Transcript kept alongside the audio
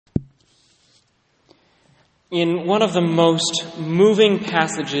In one of the most moving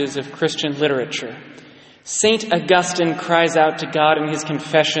passages of Christian literature, St. Augustine cries out to God in his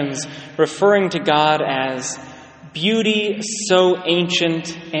Confessions, referring to God as beauty so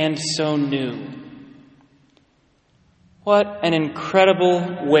ancient and so new. What an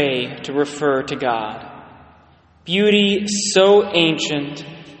incredible way to refer to God. Beauty so ancient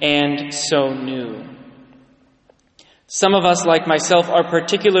and so new. Some of us, like myself, are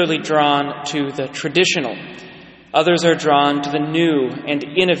particularly drawn to the traditional. Others are drawn to the new and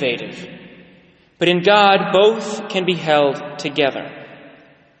innovative. But in God, both can be held together.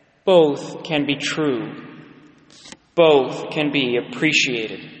 Both can be true. Both can be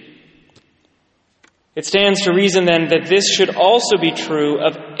appreciated. It stands to reason, then, that this should also be true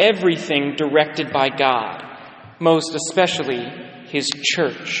of everything directed by God, most especially His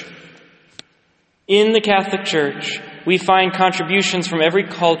Church. In the Catholic Church, we find contributions from every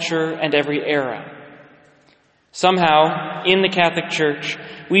culture and every era. Somehow, in the Catholic Church,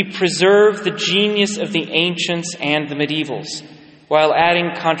 we preserve the genius of the ancients and the medievals, while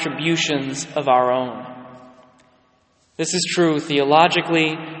adding contributions of our own. This is true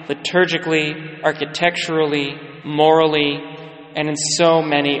theologically, liturgically, architecturally, morally, and in so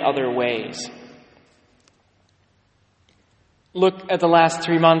many other ways. Look at the last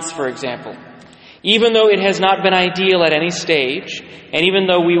 3 months, for example. Even though it has not been ideal at any stage, and even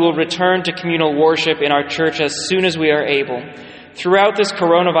though we will return to communal worship in our church as soon as we are able, throughout this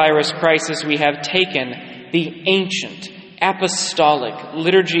coronavirus crisis we have taken the ancient, apostolic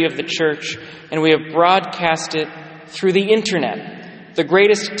liturgy of the church and we have broadcast it through the internet, the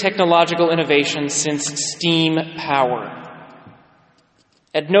greatest technological innovation since steam power.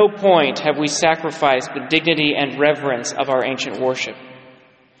 At no point have we sacrificed the dignity and reverence of our ancient worship.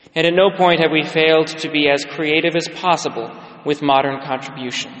 And at no point have we failed to be as creative as possible with modern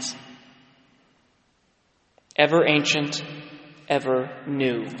contributions. Ever ancient, ever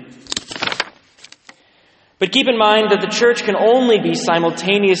new. But keep in mind that the Church can only be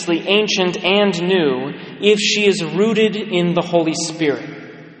simultaneously ancient and new if she is rooted in the Holy Spirit.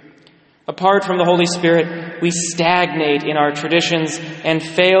 Apart from the Holy Spirit, we stagnate in our traditions and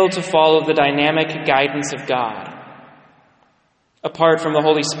fail to follow the dynamic guidance of God. Apart from the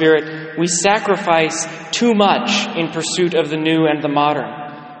Holy Spirit, we sacrifice too much in pursuit of the new and the modern,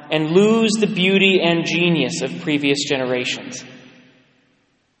 and lose the beauty and genius of previous generations.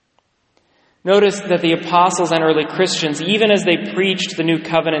 Notice that the apostles and early Christians, even as they preached the new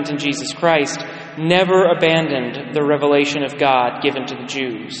covenant in Jesus Christ, never abandoned the revelation of God given to the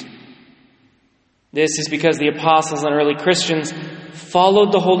Jews. This is because the apostles and early Christians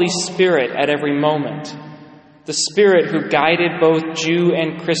followed the Holy Spirit at every moment. The Spirit who guided both Jew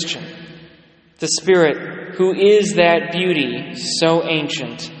and Christian. The Spirit who is that beauty so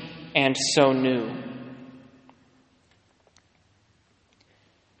ancient and so new.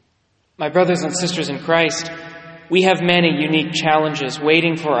 My brothers and sisters in Christ, we have many unique challenges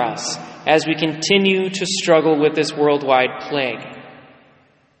waiting for us as we continue to struggle with this worldwide plague.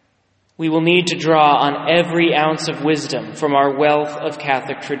 We will need to draw on every ounce of wisdom from our wealth of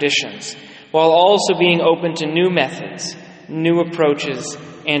Catholic traditions, while also being open to new methods, new approaches,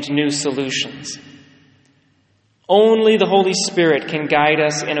 and new solutions. Only the Holy Spirit can guide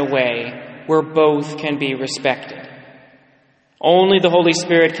us in a way where both can be respected. Only the Holy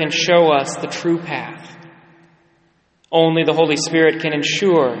Spirit can show us the true path. Only the Holy Spirit can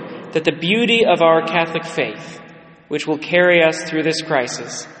ensure that the beauty of our Catholic faith, which will carry us through this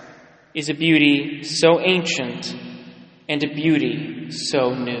crisis, is a beauty so ancient and a beauty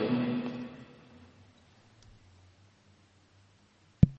so new.